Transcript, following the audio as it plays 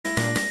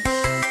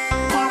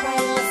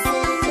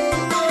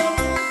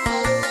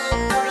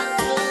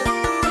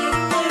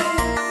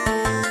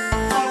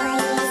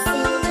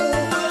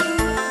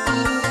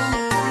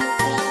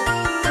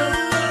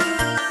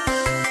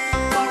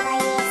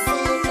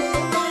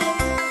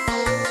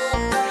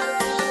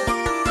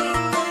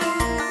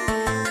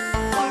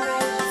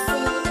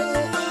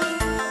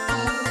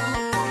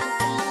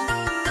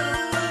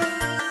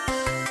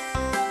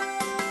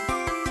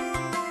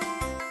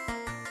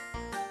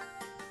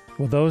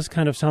Well, those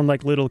kind of sound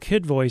like little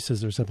kid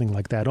voices or something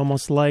like that,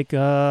 almost like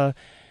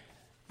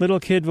little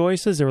kid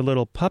voices or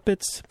little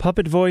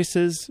puppet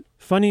voices.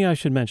 Funny I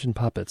should mention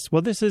puppets.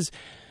 Well, this is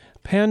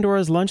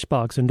Pandora's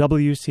Lunchbox on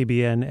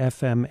WCBN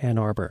FM Ann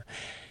Arbor.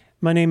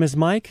 My name is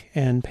Mike,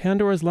 and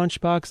Pandora's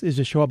Lunchbox is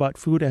a show about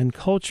food and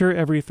culture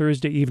every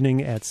Thursday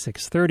evening at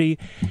 6:30.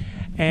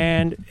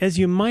 And as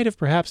you might have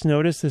perhaps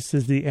noticed, this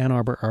is the Ann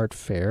Arbor Art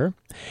Fair.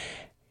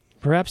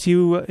 Perhaps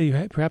you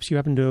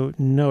happen to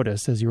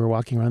notice as you were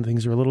walking around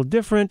things are a little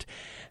different.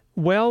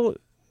 Well,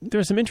 there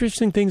are some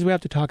interesting things we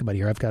have to talk about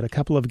here. I've got a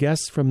couple of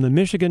guests from the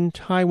Michigan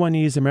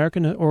Taiwanese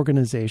American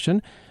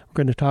Organization. We're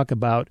going to talk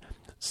about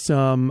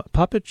some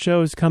puppet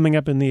shows coming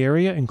up in the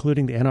area,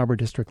 including the Ann Arbor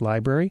District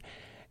Library,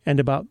 and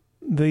about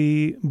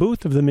the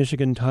booth of the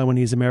Michigan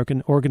Taiwanese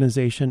American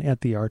Organization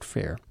at the Art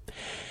Fair.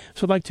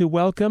 So I'd like to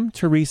welcome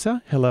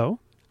Teresa. Hello.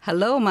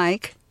 Hello,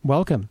 Mike.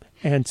 Welcome.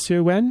 And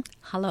Sue Wen.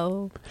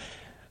 Hello.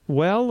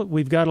 Well,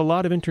 we've got a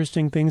lot of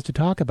interesting things to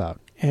talk about,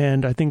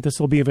 and I think this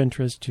will be of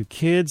interest to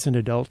kids and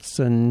adults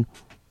and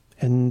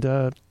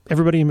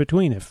everybody in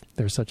between, if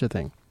there's such a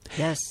thing.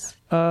 Yes.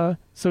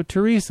 So,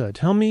 Teresa,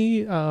 tell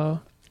me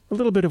a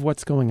little bit of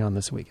what's going on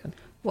this weekend.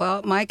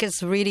 Well, Mike,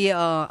 it's really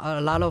a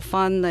lot of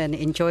fun and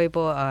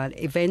enjoyable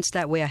events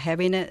that we are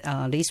having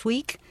this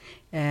week.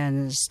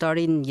 And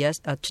starting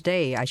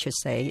today, I should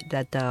say,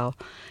 that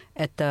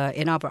at the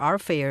Ann Arbor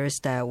Art Fairs,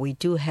 that we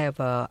do have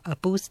a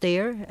booth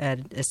there.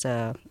 And it's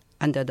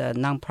under the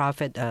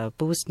nonprofit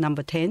booth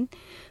number 10,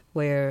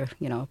 where,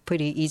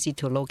 pretty easy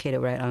to locate it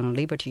right on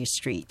Liberty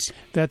Street.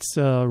 That's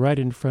right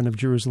in front of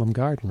Jerusalem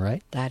Garden,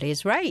 right? That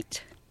is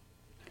right.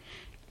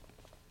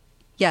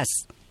 Yes.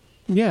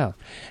 Yeah.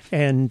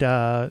 And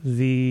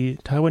the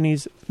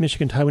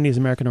Michigan Taiwanese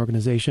American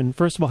Organization,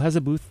 first of all, has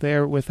a booth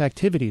there with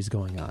activities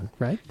going on,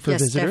 right? For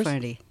yes, visitors?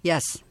 Definitely.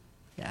 Yes.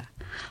 Yeah.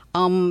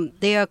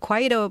 There are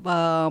quite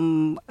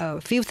a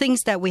few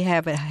things that we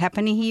have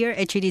happening here.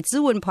 Actually,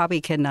 Ziwen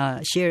probably can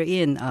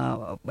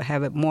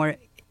have more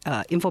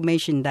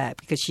information that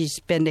because she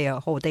spent there a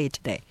whole day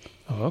today.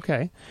 Oh,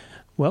 okay.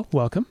 Well,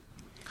 welcome.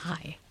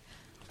 Hi.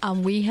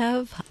 We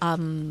have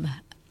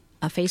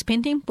a face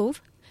painting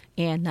booth.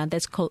 And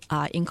that's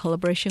in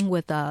collaboration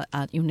with the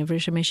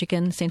University of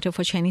Michigan Center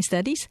for Chinese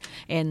Studies.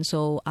 And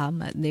so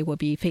they will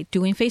be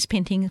doing face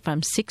painting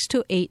from 6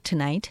 to 8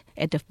 tonight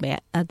at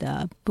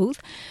the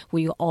booth.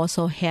 We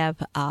also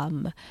have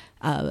a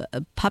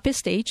puppet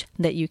stage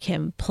that you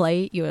can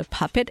play your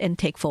puppet and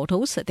take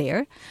photos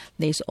there.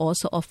 There's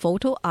also a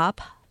photo op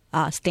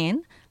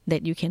stand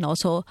that you can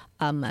also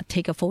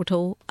take a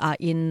photo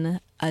in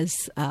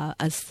as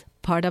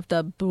part of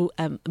the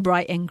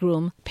bride and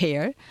groom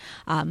pair.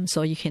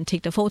 So you can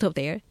take the photo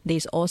there.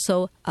 There's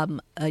also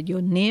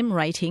your name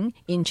writing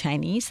in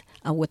Chinese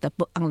with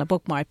on the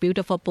bookmark,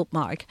 beautiful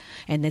bookmark,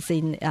 and it's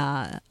in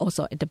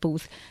also at the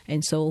booth.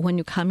 And so when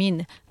you come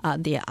in,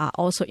 there are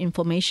also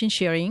information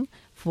sharing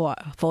for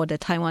the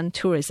Taiwan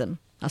tourism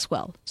as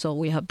well. So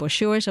we have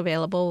brochures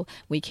available.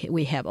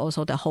 We have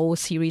also the whole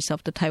series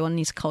of the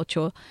Taiwanese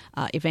cultural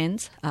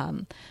events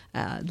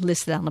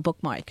listed on the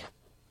bookmark.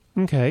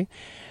 Okay.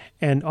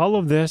 And all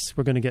of this,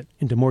 we're going to get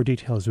into more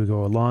detail as we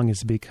go along,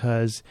 is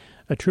because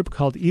a troupe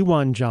called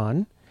Iwan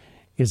John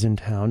is in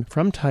town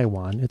from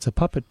Taiwan. It's a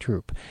puppet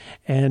troupe.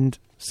 And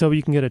so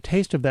you can get a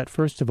taste of that,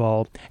 first of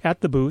all,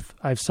 at the booth.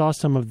 I saw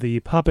some of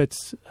the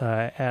puppets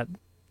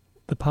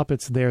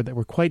there that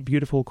were quite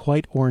beautiful,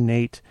 quite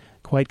ornate,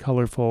 quite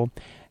colorful,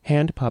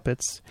 hand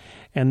puppets.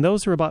 And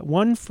those are about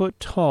 1 foot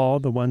tall,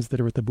 the ones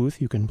that are at the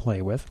booth you can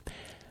play with.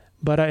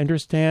 But I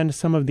understand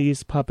some of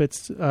these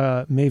puppets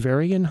may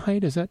vary in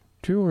height. Is that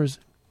true, or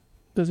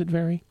does it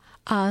vary?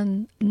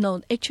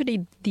 No,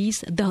 actually,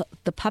 the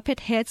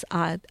puppet heads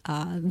are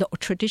the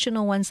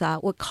traditional ones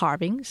are with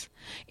carvings,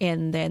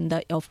 and then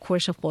of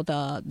course for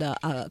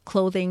the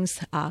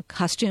clothings,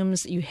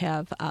 costumes, you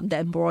have the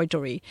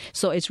embroidery.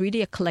 So it's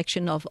really a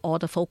collection of all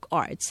the folk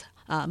arts.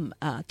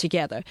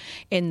 Together.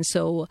 And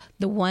so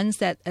the ones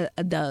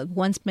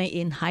made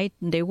in height,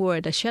 they were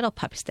the shadow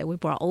puppets that we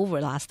brought over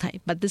last time,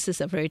 but this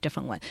is a very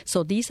different one.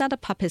 So these are the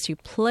puppets you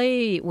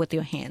play with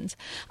your hands.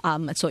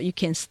 So you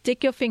can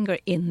stick your finger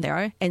in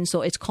there, and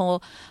so it's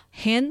called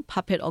hand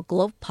puppet or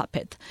glove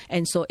puppet.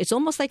 And so it's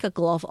almost like a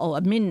glove or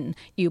a mitten.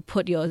 You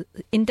put your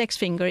index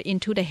finger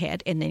into the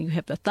head, and then you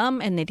have the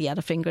thumb and then the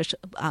other fingers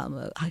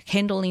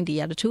handling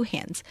the other two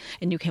hands.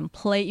 And you can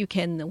play, you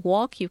can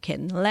walk, you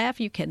can laugh,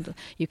 you can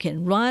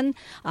run,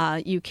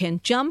 you can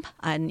jump,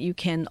 and you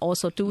can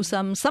also do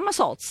some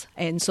somersaults.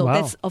 And so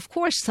that's, of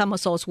course,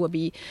 somersaults will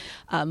be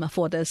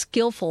for the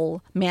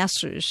skillful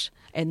masters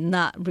and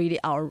not really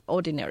our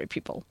ordinary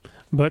people.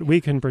 But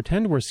we can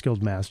pretend we're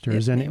skilled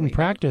masters and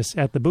practice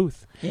at the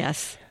booth.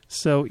 Yes.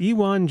 So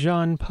Iwan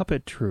John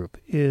Puppet Troupe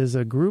is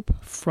a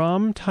group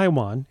from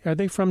Taiwan. Are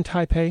they from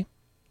Taipei?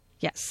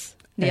 Yes.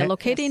 They are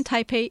located in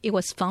Taipei. It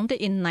was founded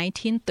in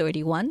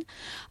 1931.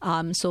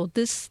 So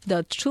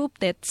the troupe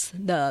that's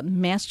the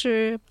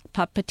master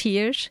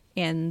puppeteers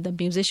and the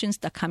musicians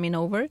that are coming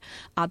over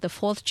are the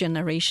fourth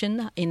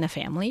generation in the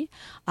family.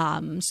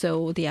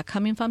 So they are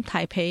coming from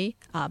Taipei.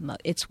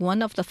 It's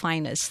one of the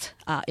finest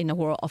in the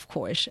world, of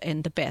course,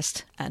 and the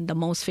best and the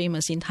most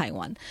famous in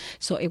Taiwan.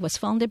 So it was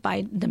founded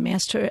by the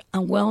master,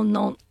 a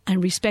well-known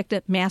and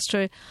respected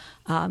master,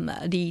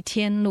 Li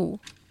Tianlu.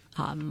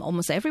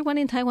 Almost everyone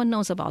in Taiwan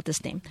knows about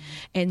this name.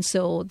 And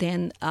so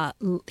then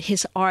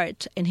his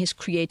art and his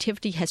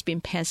creativity has been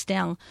passed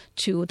down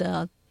to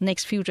the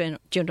next few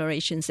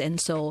generations.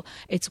 And so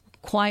it's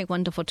quite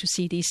wonderful to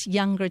see these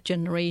younger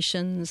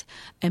generations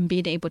and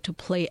being able to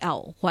play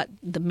out what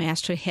the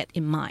master had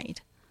in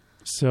mind.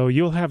 So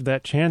you'll have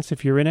that chance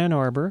if you're in Ann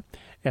Arbor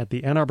at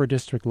the Ann Arbor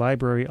District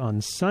Library on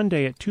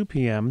Sunday at 2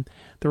 p.m.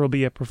 There will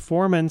be a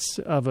performance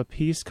of a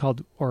piece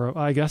called, or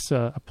I guess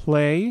a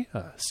play,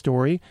 a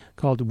story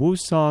called Wu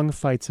Song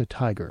Fights a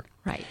Tiger.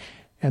 Right.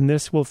 And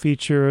this will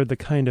feature the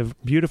kind of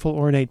beautiful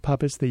ornate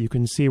puppets that you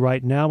can see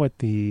right now at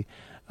the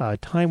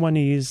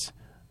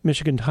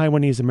Michigan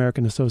Taiwanese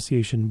American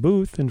Association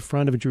booth in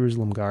front of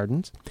Jerusalem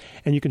Gardens.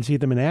 And you can see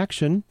them in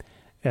action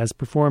as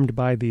performed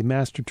by the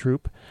Master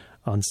Troupe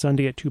on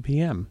Sunday at 2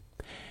 p.m.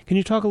 Can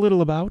you talk a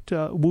little about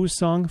Wu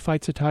Song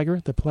Fights a Tiger,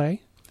 the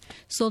play?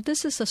 So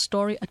this is a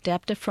story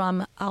adapted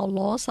from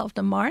Outlaws of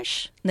the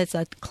Marsh. That's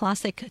a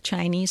classic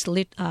Chinese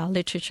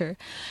literature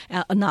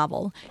a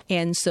novel.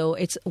 And so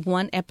it's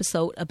one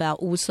episode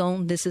about Wu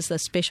Song. This is a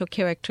special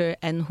character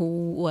and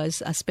who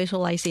was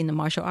specialized in the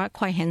martial art,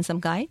 quite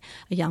handsome guy,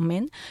 a young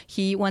man.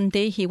 One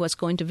day he was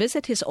going to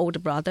visit his older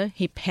brother.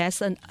 He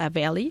passed a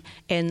valley,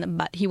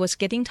 but he was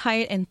getting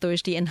tired and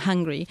thirsty and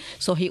hungry.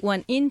 So he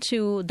went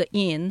into the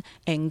inn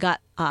and got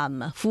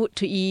food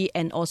to eat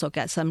and also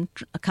got some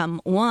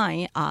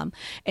wine.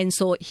 And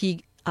so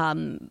he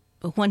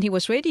when he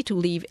was ready to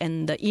leave,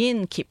 and the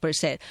innkeeper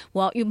said,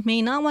 "Well, you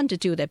may not want to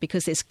do that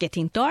because it's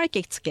getting dark,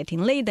 it's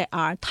getting late. There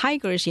are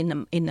tigers in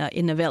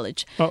the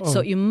village,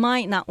 so you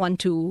might not want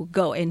to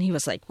go." And he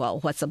was like, "Well,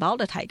 what's about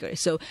the tiger?"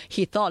 So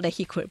he thought that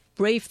he could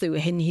brave through,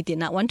 and he did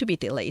not want to be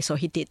delayed. So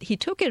he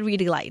took it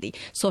really lightly.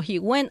 So he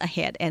went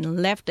ahead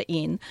and left the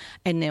inn,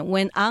 and then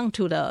went on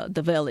to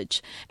the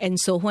village. And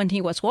so when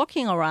he was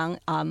walking around,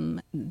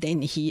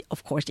 then he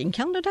of course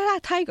encountered a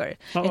tiger,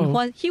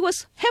 and he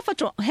was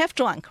half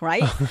drunk,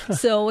 right?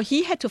 So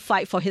he had to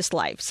fight for his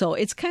life. So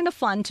it's kind of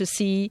fun to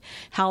see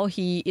how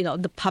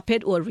the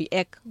puppet will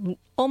react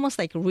almost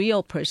like a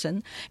real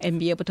person and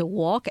be able to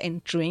walk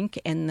and drink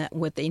and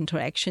with the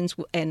interactions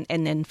and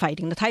then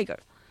fighting the tiger.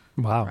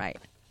 Wow. Right.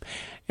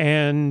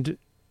 And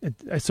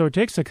so it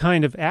takes a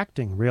kind of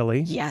acting,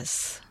 really.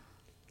 Yes.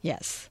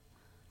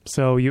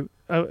 So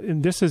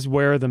this is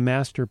where the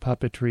master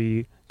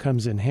puppetry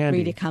comes in handy.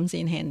 Really comes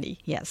in handy.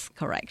 Yes,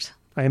 correct.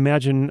 I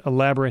imagine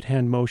elaborate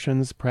hand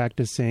motions,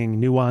 practicing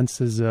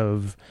nuances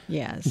of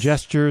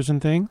gestures and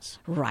things.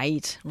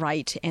 Right.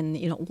 And,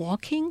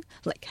 walking,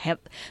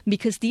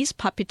 because these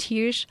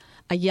puppeteers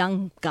are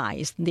young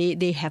guys.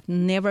 They have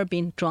never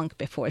been drunk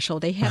before. So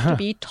they have to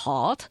be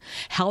taught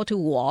how to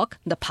walk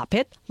the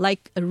puppet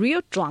like a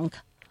real drunk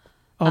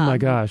my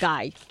gosh.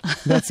 Guy.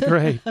 That's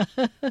great.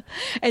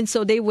 And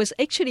so there was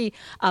actually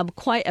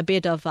quite a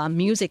bit of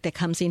music that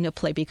comes into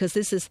play, because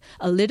this is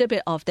a little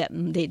bit of that.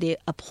 They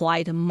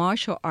apply the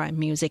martial art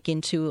music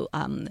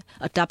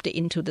adapted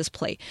into this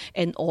play.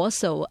 And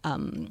also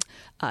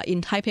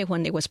in Taipei,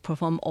 when it was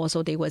performed,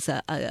 also there was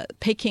a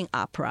Peking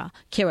opera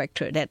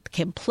character that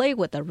can play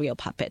with a real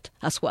puppet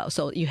as well.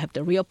 So you have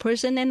the real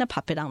person and the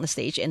puppet on the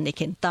stage, and they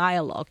can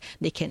dialogue,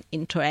 they can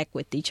interact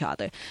with each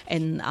other.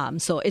 And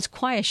so it's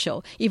quite a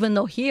show, even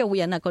though here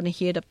we are not going to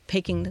hear the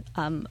Peking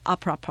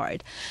opera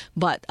part,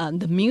 but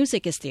the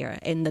music is there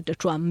and the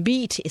drum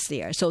beat is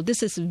there. So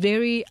this is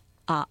very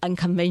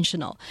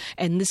unconventional,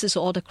 and this is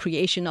all the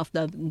creation of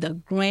the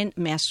grand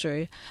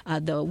master,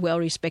 the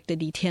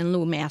well-respected Li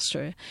Tianlu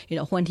master.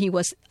 When he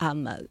was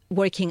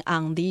working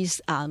on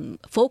these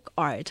folk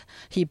art,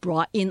 he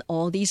brought in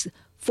all these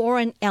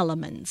foreign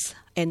elements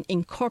and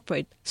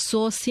incorporate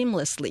so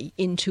seamlessly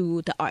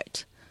into the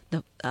art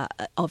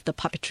of the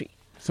puppetry.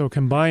 So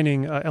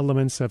combining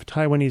elements of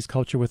Taiwanese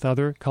culture with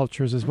other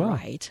cultures as well.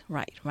 Right.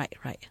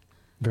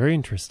 Very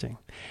interesting.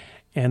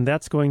 And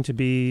that's going to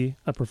be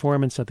a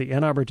performance at the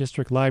Ann Arbor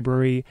District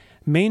Library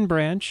main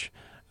branch,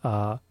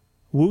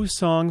 Wu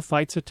Song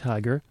Fights a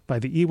Tiger by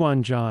the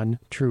Iwan Zhan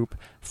Troupe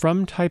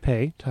from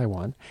Taipei,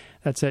 Taiwan.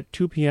 That's at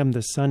 2 p.m.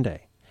 this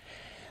Sunday.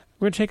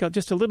 We're going to take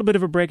just a little bit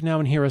of a break now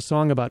and hear a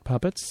song about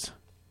puppets.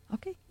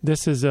 Okay.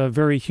 This is a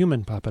very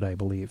human puppet, I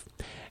believe.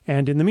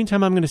 And in the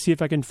meantime, I'm going to see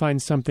if I can find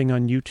something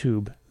on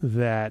YouTube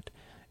that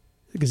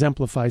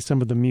exemplifies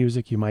some of the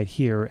music you might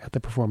hear at the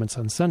performance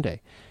on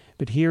Sunday.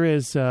 But here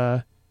is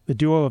the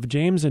duo of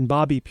James and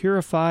Bobby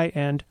Purify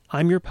and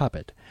I'm Your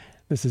Puppet.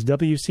 This is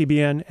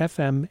WCBN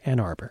FM Ann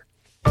Arbor.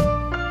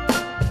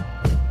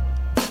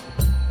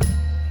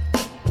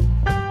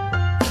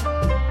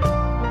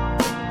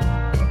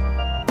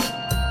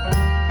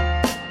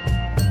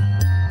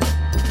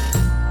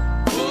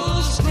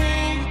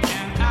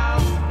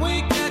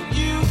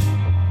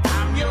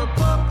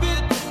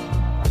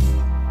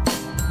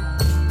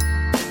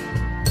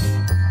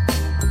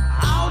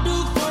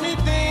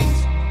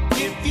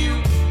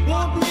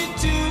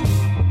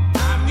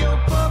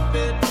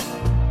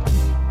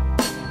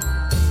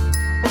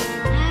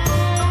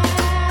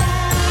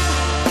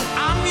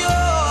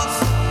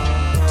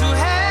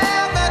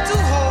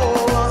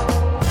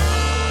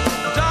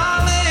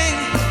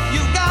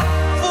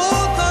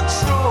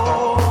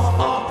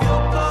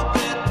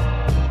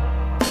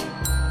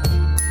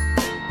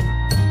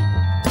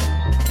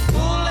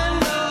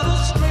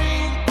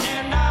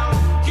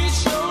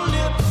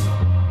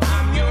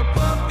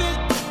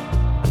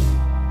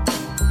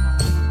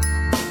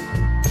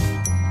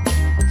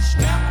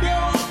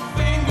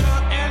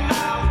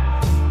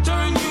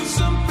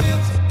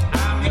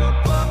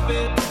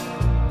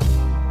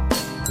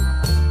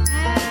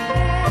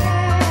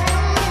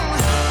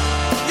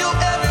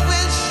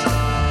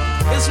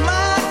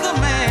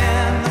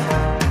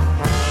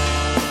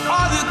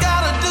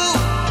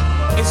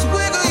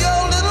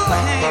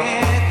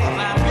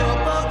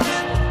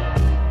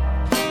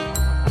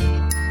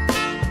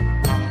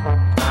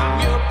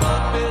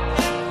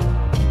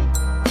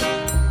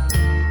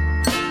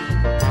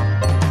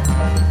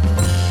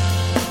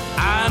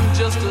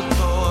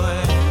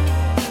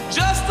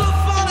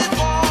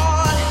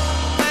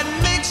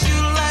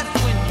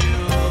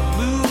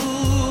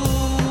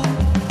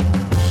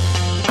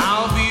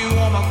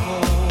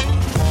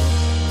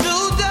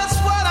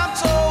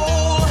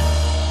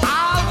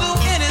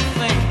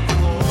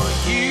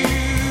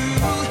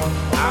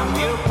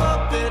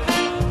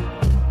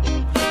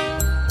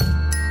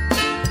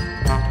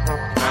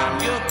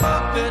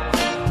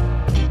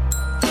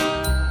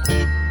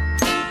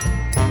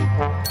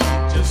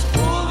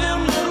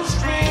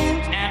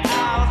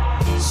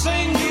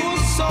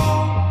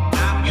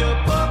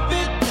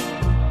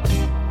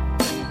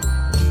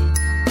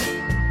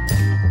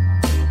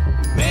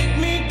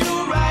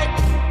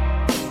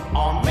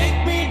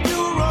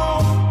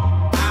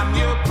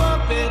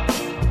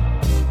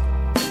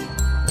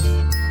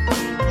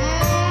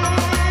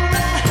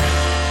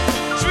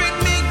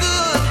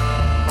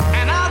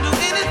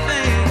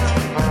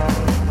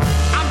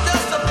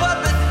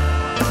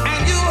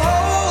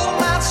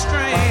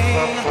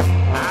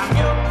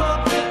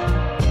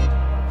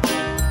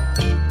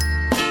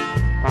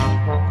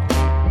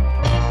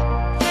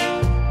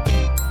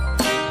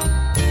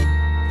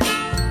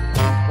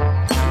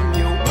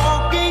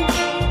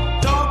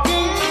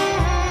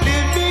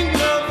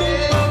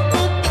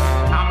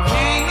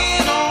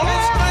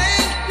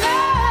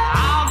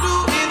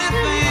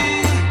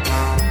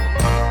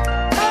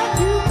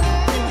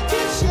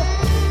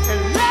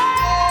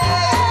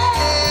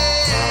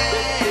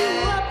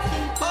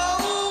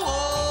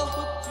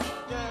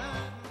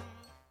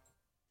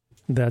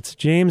 That's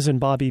James and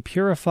Bobby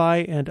Purify,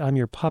 and I'm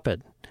your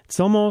puppet. It's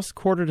almost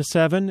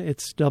 6:45.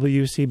 It's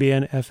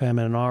WCBN FM in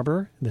Ann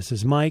Arbor. This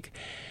is Mike,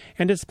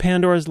 and it's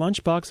Pandora's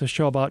Lunchbox, a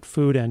show about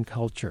food and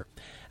culture.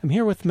 I'm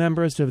here with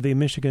members of the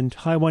Michigan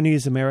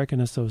Taiwanese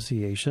American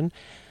Association,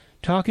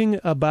 talking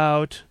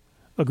about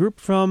a group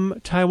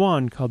from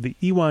Taiwan called the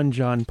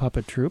Iwanjan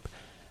Puppet Troupe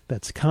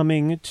that's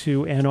coming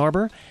to Ann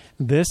Arbor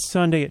this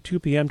Sunday at 2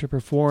 p.m. to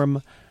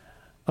perform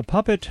a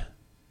puppet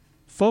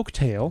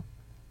folktale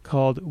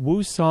called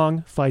Wu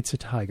Song Fights a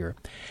Tiger.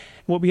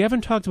 What we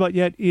haven't talked about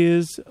yet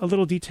is a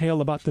little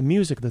detail about the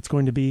music that's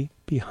going to be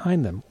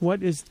behind them.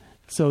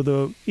 So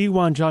the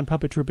Iwanjan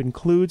Puppet Troupe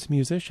includes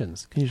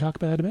musicians. Can you talk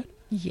about that a bit?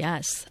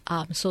 Yes.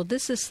 So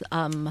this is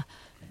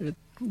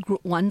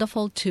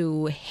wonderful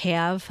to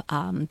have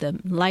the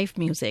live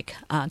music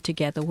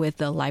together with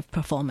the live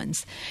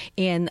performance.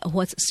 And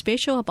what's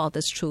special about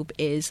this troupe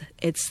is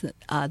it's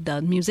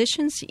the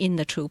musicians in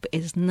the troupe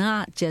is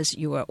not just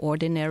your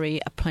ordinary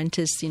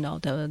apprentice,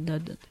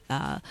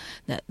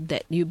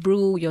 that you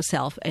brew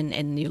yourself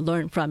and you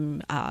learn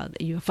from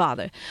your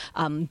father.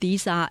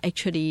 These are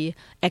actually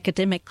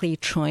academically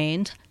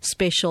trained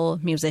special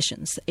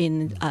musicians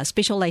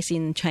specialized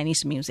in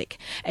Chinese music.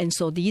 And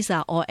so these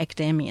are all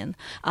academian.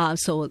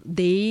 So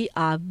they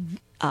are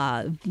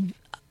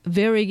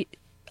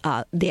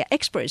they're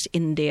experts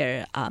in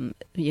their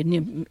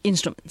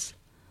instruments,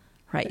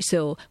 right?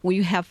 So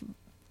we have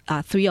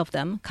 3 of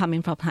them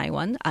coming from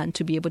Taiwan and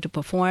to be able to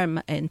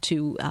perform and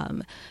to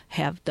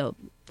have the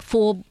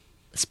full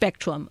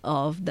spectrum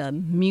of the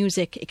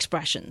music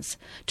expressions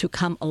to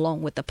come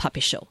along with the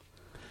puppet show.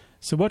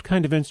 So what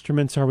kind of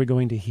instruments are we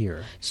going to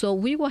hear? So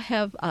we will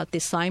have the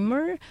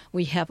dulcimer,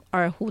 we have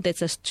erhu,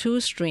 that's a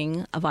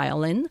 2-string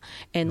violin,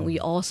 and we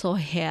also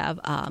have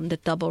the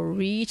double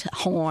reed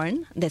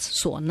horn,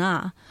 that's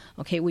suona.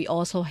 Okay, we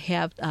also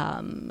have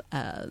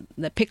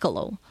the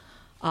piccolo.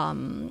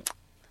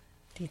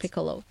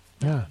 Piccolo.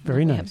 Yeah,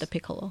 very nice. We have the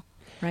piccolo,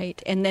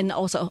 right? And then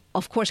also,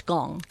 of course,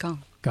 gong.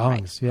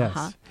 Gongs, right. Yes.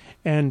 Uh-huh.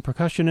 And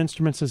percussion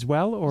instruments as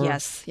well? Or?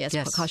 Yes,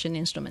 percussion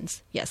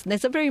instruments. Yes,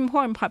 that's a very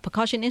important part.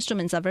 Percussion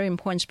instruments are very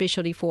important,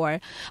 especially for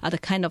the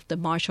kind of the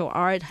martial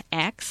art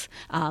acts,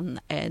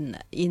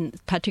 and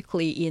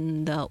particularly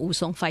in the Wu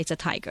Song Fights a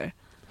Tiger.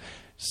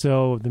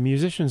 So the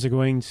musicians are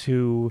going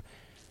to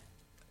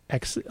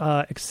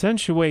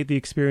accentuate the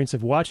experience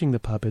of watching the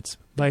puppets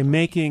by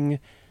making,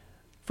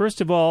 first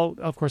of all,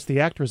 of course,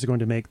 the actors are going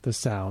to make the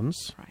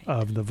sounds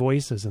of the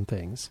voices and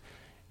things.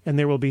 And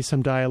there will be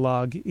some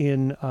dialogue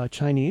in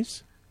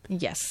Chinese.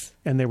 Yes.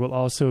 And there will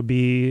also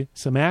be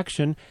some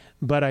action.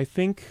 But I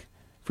think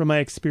from my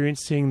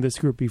experience seeing this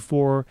group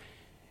before,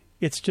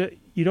 it's just,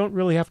 you don't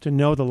really have to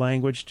know the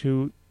language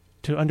to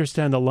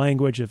understand the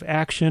language of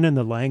action and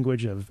the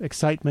language of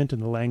excitement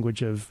and the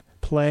language of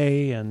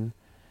play and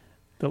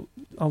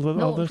all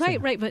those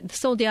things. Right. But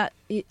so there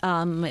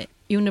are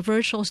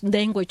universal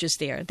languages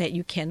there that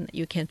you can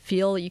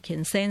feel, you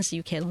can sense,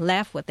 you can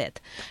laugh with it,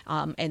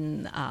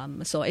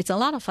 so it's a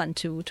lot of fun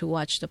to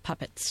watch the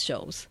puppet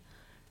shows,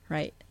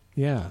 right?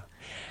 Yeah,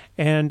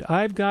 and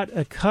I've got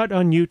a cut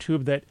on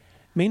YouTube that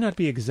may not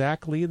be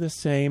exactly the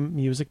same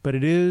music, but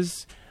it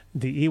is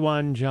the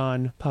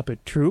Iwanjan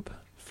Puppet Troupe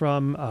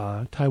from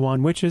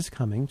Taiwan, which is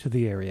coming to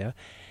the area.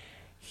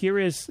 Here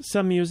is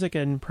some music,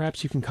 and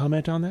perhaps you can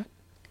comment on that.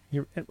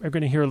 We're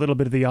going to hear a little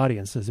bit of the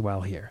audience as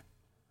well here.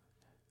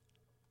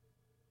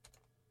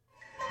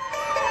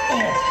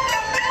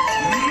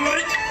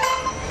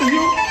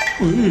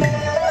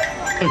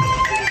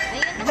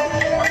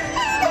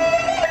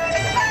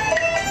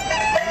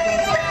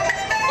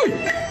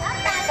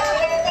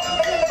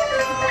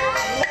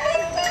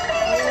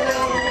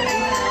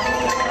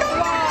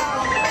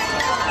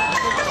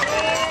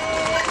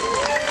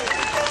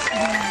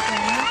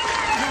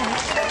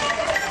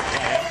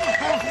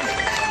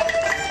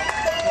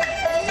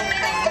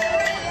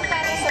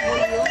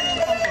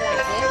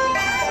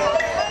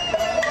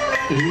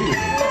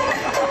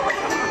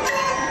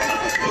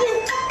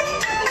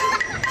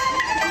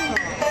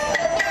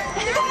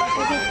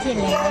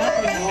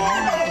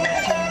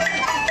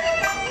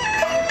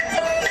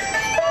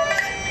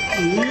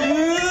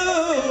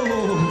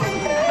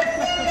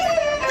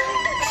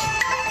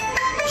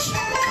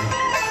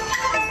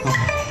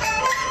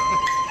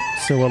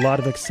 So a lot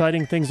of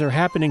exciting things are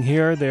happening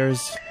here.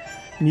 There's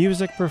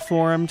music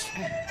performed,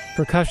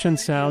 percussion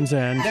sounds,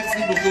 and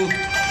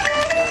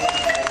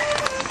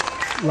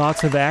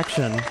lots of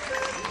action.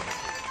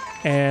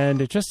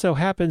 And it just so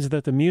happens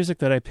that the music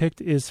that I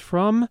picked is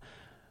from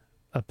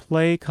a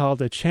play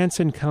called A Chance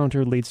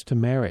Encounter Leads to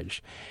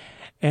Marriage.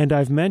 And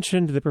I've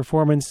mentioned the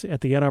performance at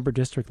the Ann Arbor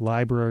District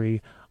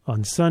Library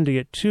on Sunday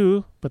at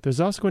 2, but there's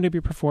also going to be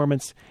a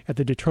performance at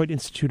the Detroit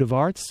Institute of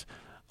Arts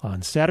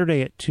on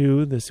Saturday at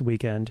 2 this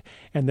weekend,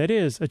 and that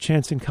is A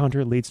Chance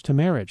Encounter Leads to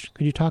Marriage.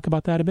 Could you talk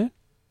about that a bit?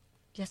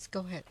 Yes,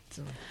 go ahead.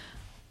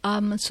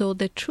 So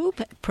the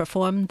troupe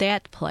performed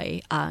that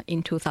play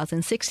in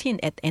 2016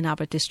 at Ann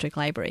Arbor District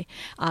Library.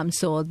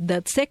 So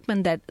the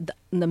segment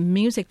the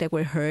music that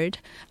we heard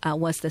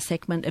was the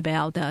segment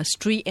about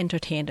street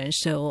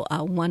entertainers. So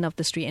one of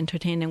the street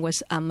entertainers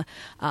was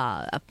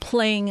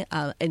playing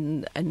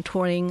and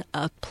twirling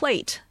a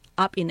plate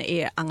up in the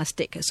air on a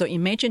stick. So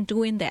imagine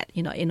doing that,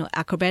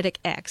 acrobatic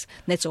acts.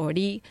 That's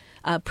already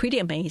pretty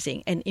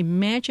amazing. And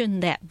imagine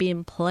that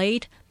being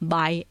played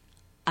by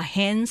a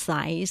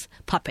hand-sized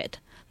puppet.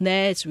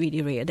 That's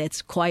really rare.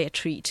 That's quite a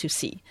treat to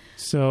see.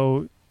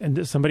 So,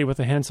 and somebody with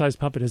a hand-sized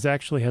puppet has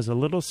a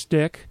little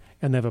stick,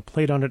 and they have a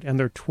plate on it, and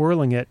they're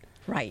twirling it.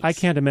 Right. I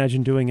can't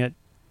imagine doing it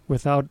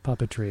without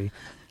puppetry.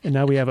 And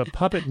now we have a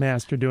puppet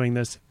master doing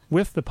this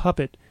with the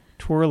puppet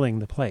twirling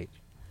the plate.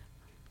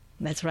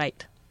 That's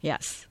right.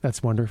 Yes.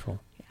 That's wonderful.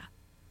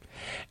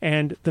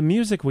 And the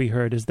music we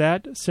heard, is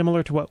that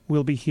similar to what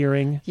we'll be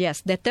hearing?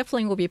 Yes, that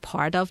definitely will be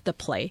part of the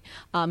play.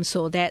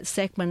 So that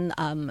segment,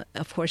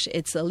 of course,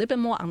 it's a little bit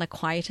more on the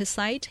quieter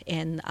side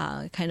and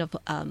kind of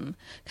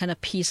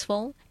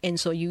peaceful. And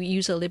so you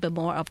use a little bit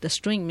more of the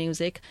string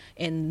music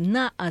and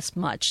not as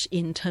much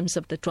in terms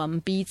of the drum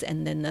beats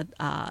and then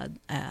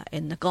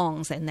the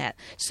gongs and that.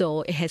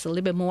 So it has a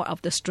little bit more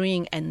of the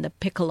string and the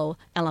piccolo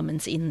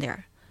elements in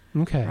there.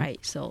 Okay. Right.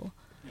 So.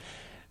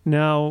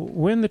 Now,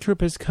 when the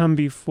troupe has come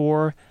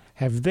before,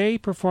 have they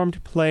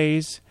performed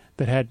plays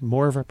that had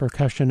more of a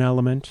percussion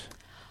element?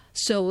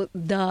 So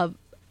there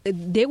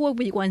will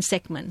be one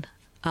segment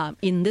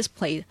in this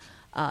play,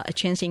 A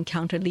Chance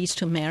Encounter Leads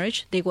to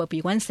Marriage. There will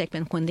be one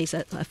segment when there's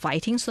a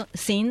fighting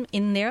scene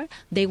in there.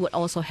 They would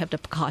also have the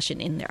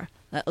percussion in there,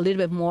 a little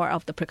bit more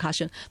of the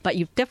percussion. But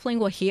you definitely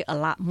will hear a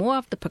lot more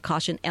of the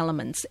percussion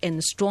elements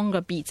and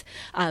stronger beats.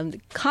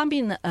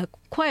 Coming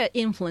quite an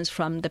influence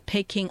from the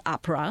Peking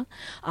opera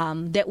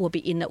that will be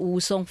in the Wu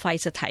Song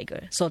Fights a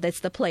Tiger. So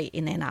that's the play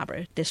in Ann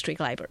Arbor District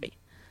Library.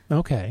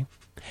 Okay.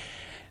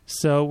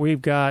 So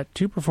we've got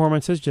two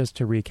performances, just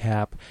to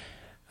recap.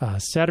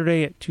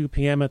 Saturday at 2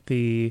 p.m. at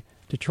the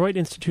Detroit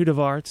Institute of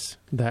Arts.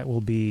 That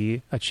will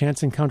be A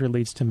Chance Encounter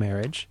Leads to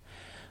Marriage.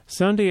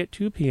 Sunday at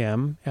 2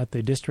 p.m. at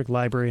the District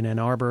Library in Ann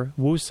Arbor,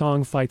 Wu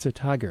Song Fights a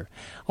Tiger.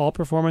 All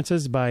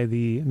performances by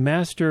the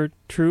master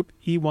troupe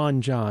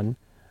Iwan Zhan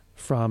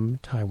from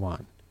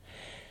Taiwan.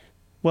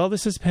 Well,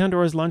 this is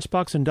Pandora's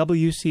Lunchbox on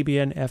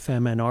WCBN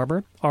FM Ann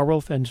Arbor. Our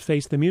Wolf and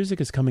Face the Music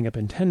is coming up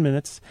in 10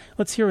 minutes.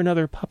 Let's hear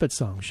another puppet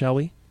song, shall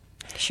we?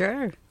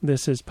 Sure.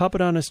 This is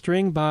Puppet on a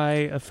String by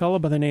a fellow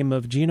by the name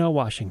of Geno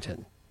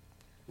Washington.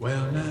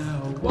 Well,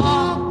 now,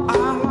 walk,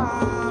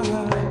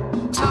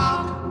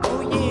 talk,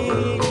 oh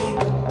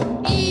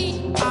yeah,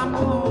 eat, I'm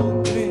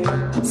hungry,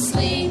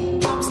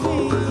 sleep, I'm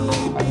sleepy,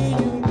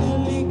 you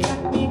really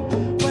got me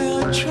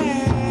well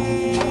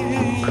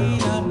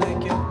trained. I'm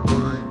like your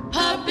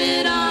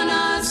puppet on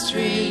a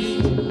string.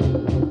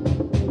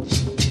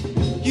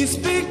 You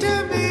speak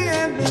to me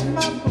and then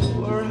my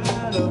poor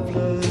heart of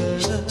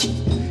blood.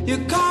 You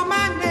call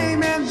my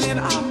name and then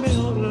I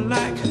melt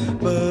like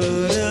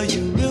butter.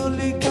 You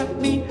really got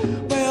me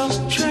well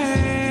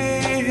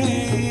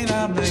trained.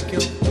 I'm like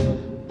your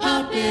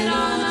puppet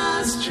on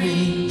a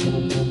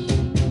string.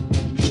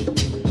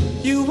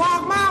 You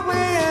walk my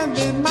way and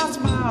then my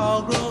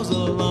smile grows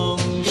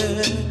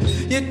longer.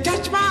 You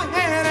touch my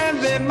hand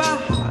and then my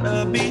heart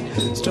a beat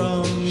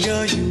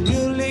stronger. You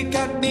really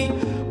got me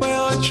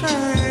well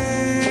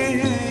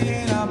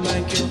trained. I'm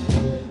like your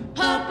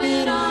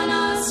puppet on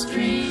a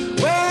string.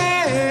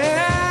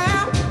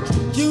 Well,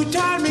 you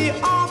turn me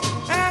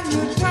off and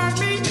you turn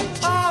me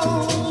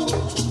on.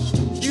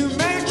 You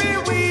make me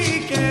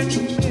weak and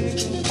you make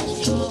me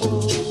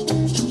strong.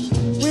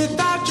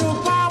 Without your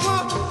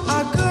power,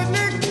 I couldn't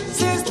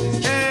exist.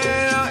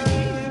 And I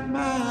end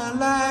my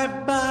life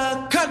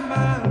by cut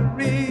my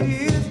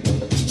wrist.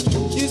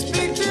 You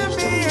speak to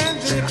me and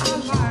then I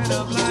light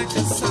up like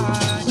a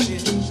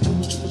sidekick.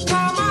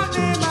 Call my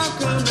name, I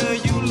come to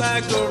you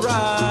like a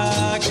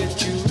rocket.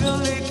 You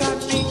really got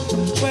me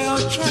well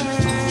trained.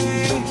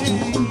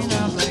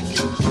 I'm like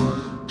a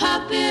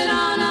puppet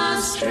on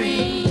a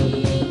string.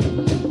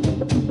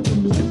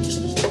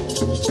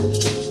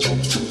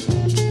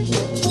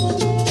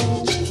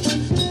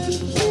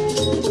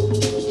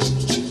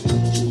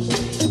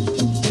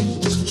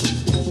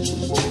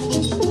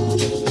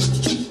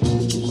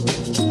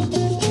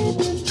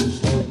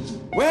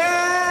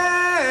 Well,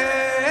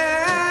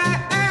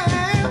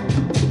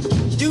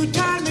 you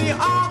turn me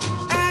off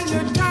and you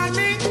turn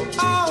me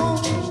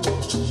on.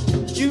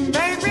 You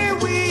make me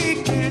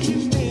weak and you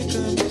make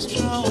me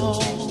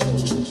strong.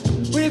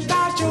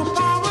 Without your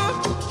power,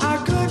 I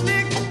couldn't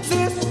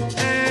exist.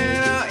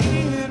 And I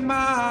end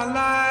my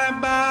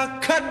life by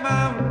cut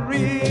my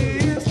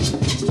wrist.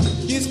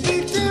 You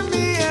speak to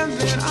me and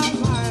then I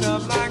light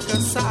up like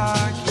a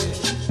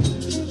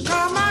socket.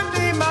 Call my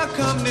name, I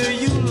come to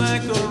you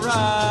like a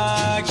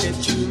rocket.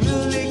 You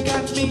really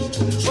got me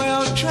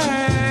well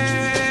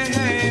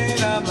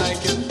trained. I'm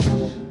like a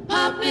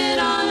puppet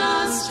on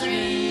a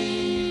string.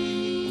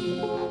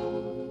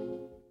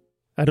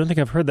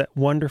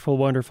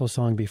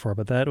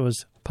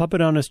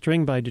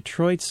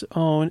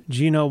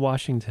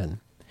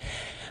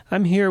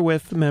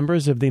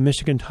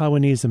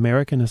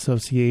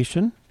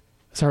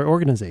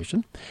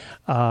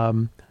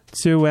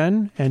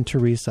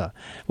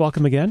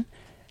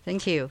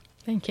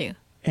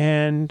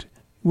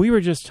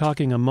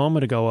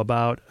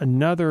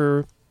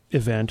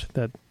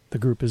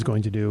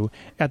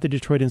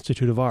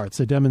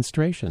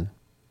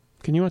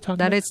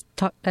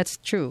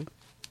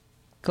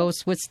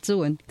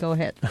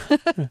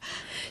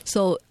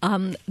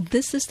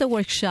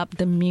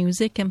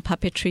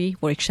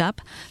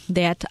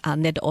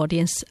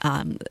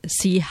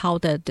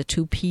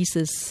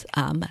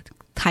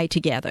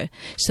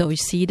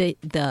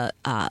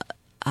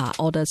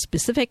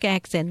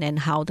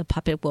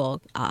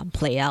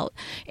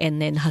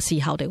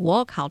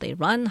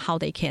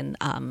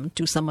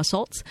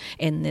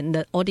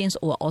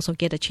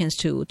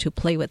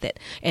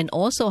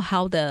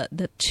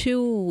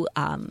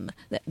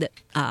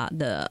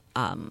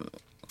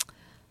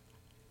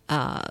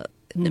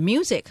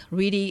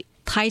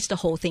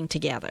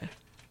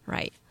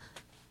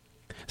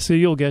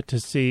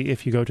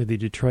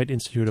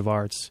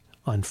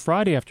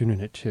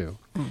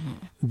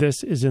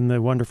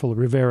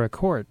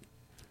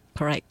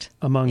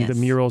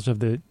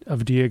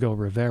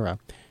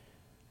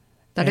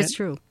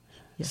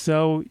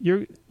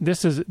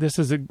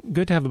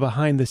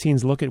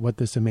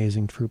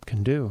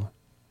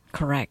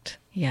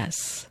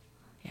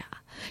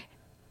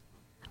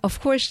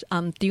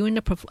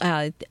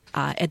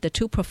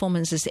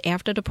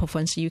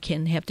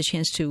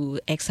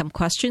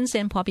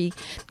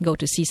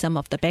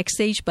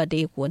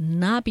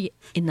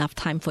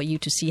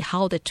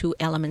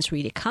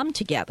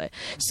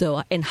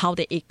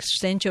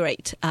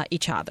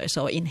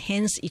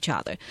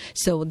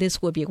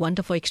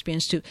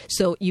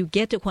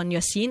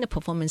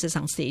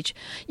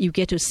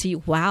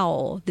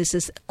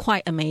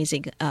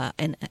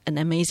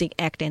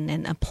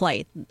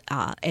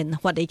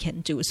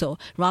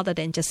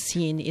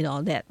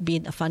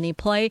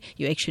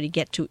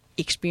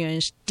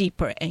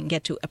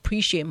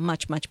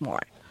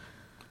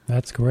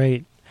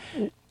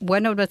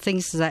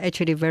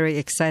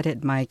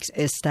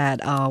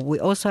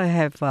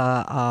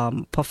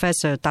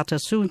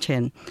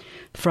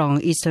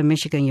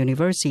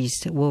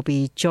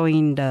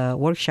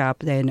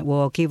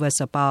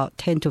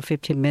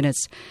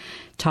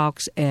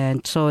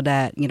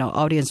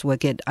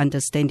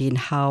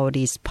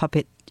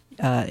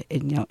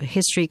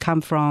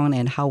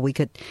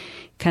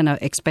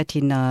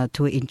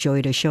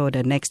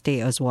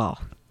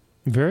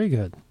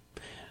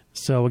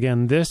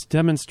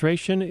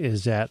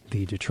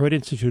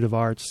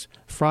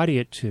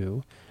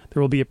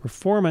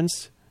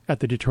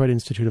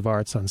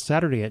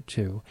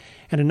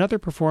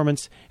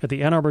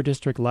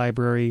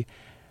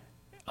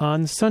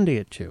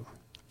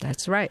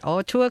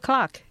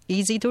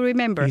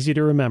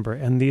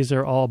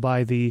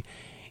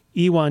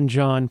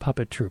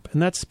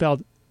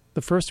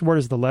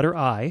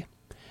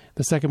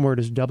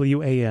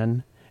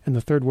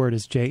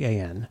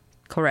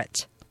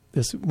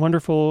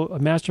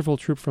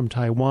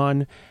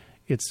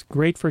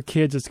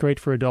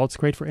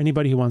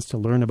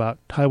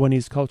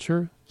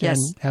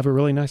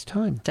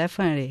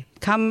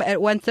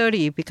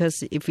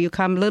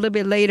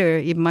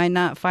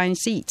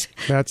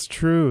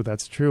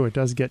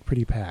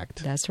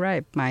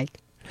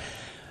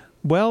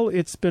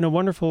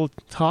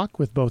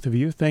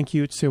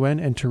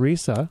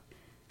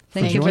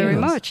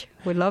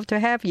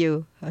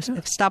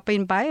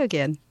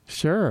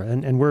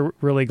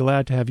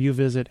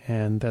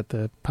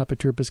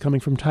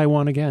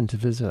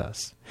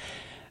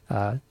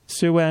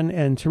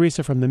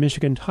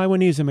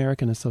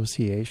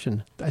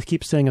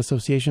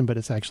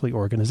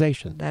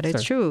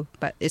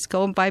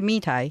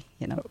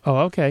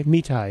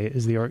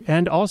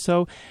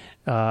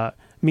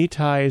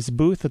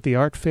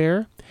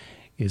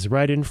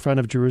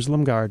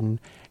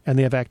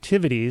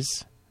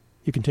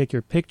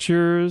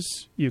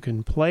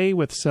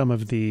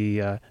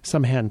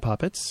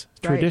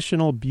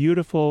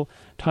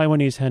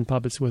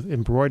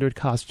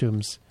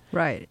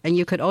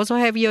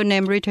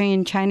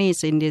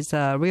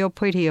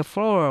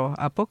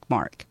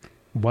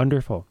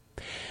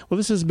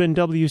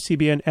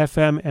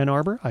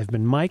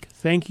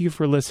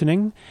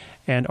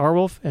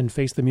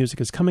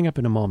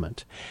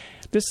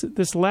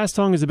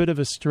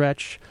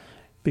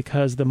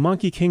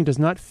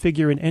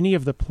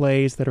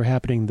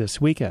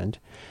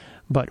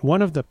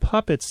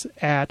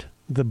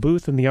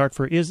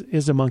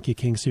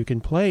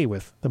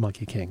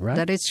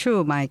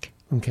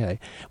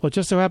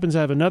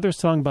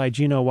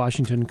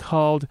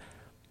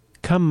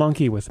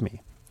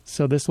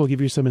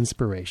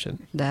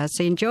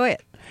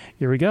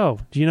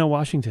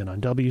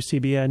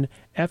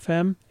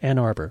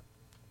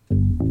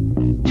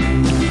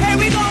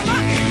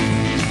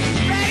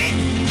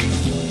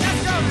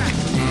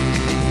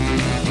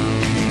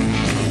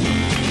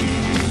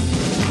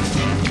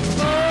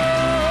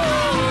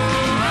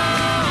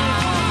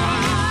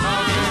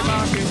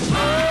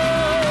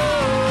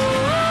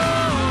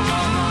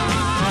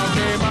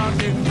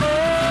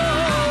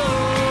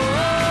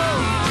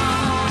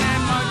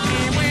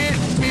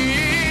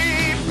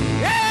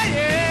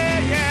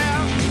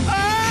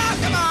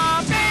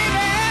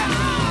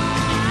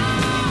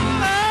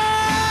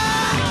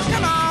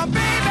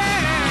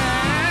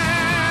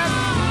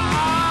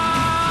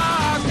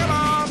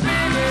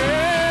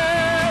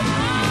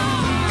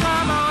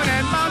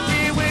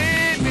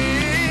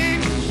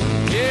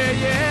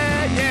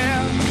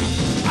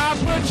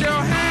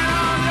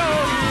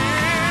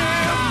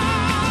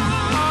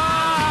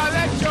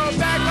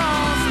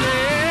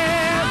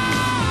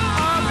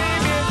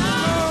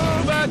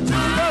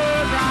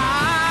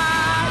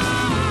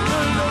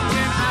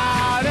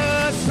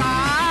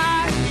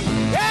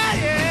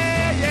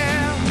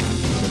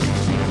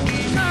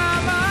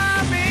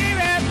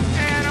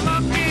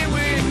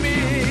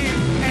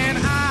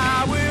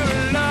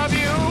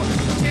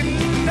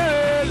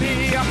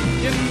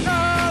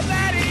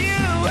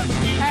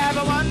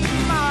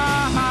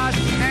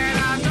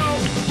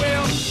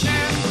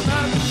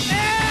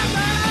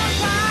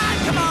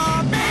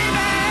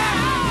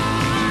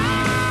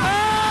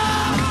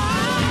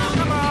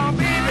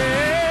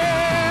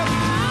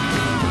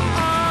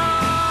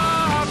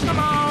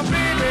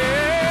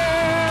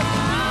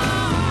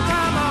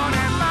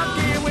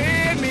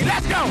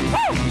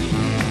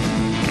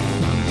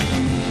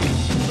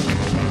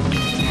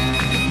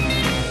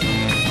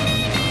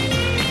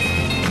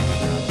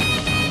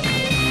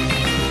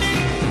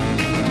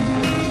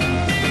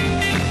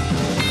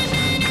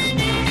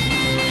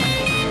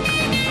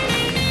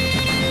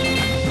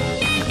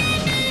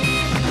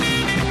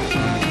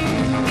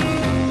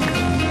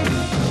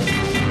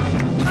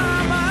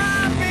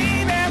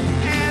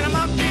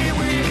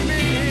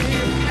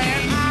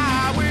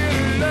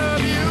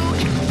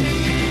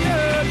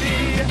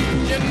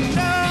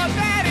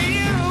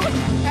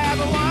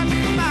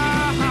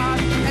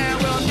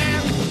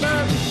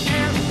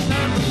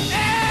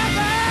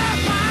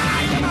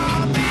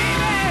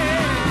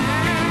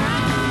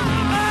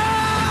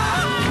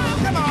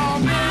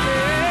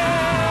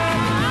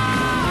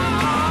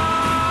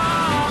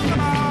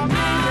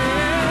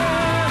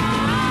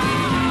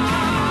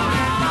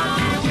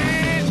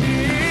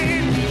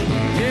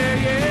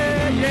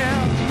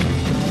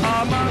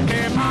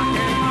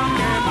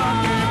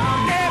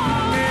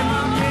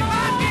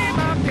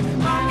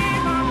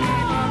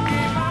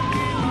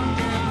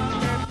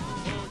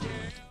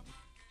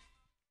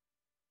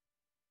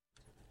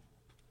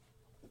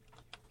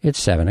 It's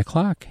 7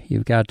 o'clock.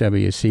 You've got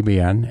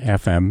WCBN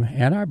FM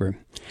Ann Arbor.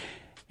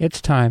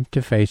 It's time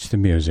to face the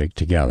music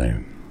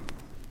together.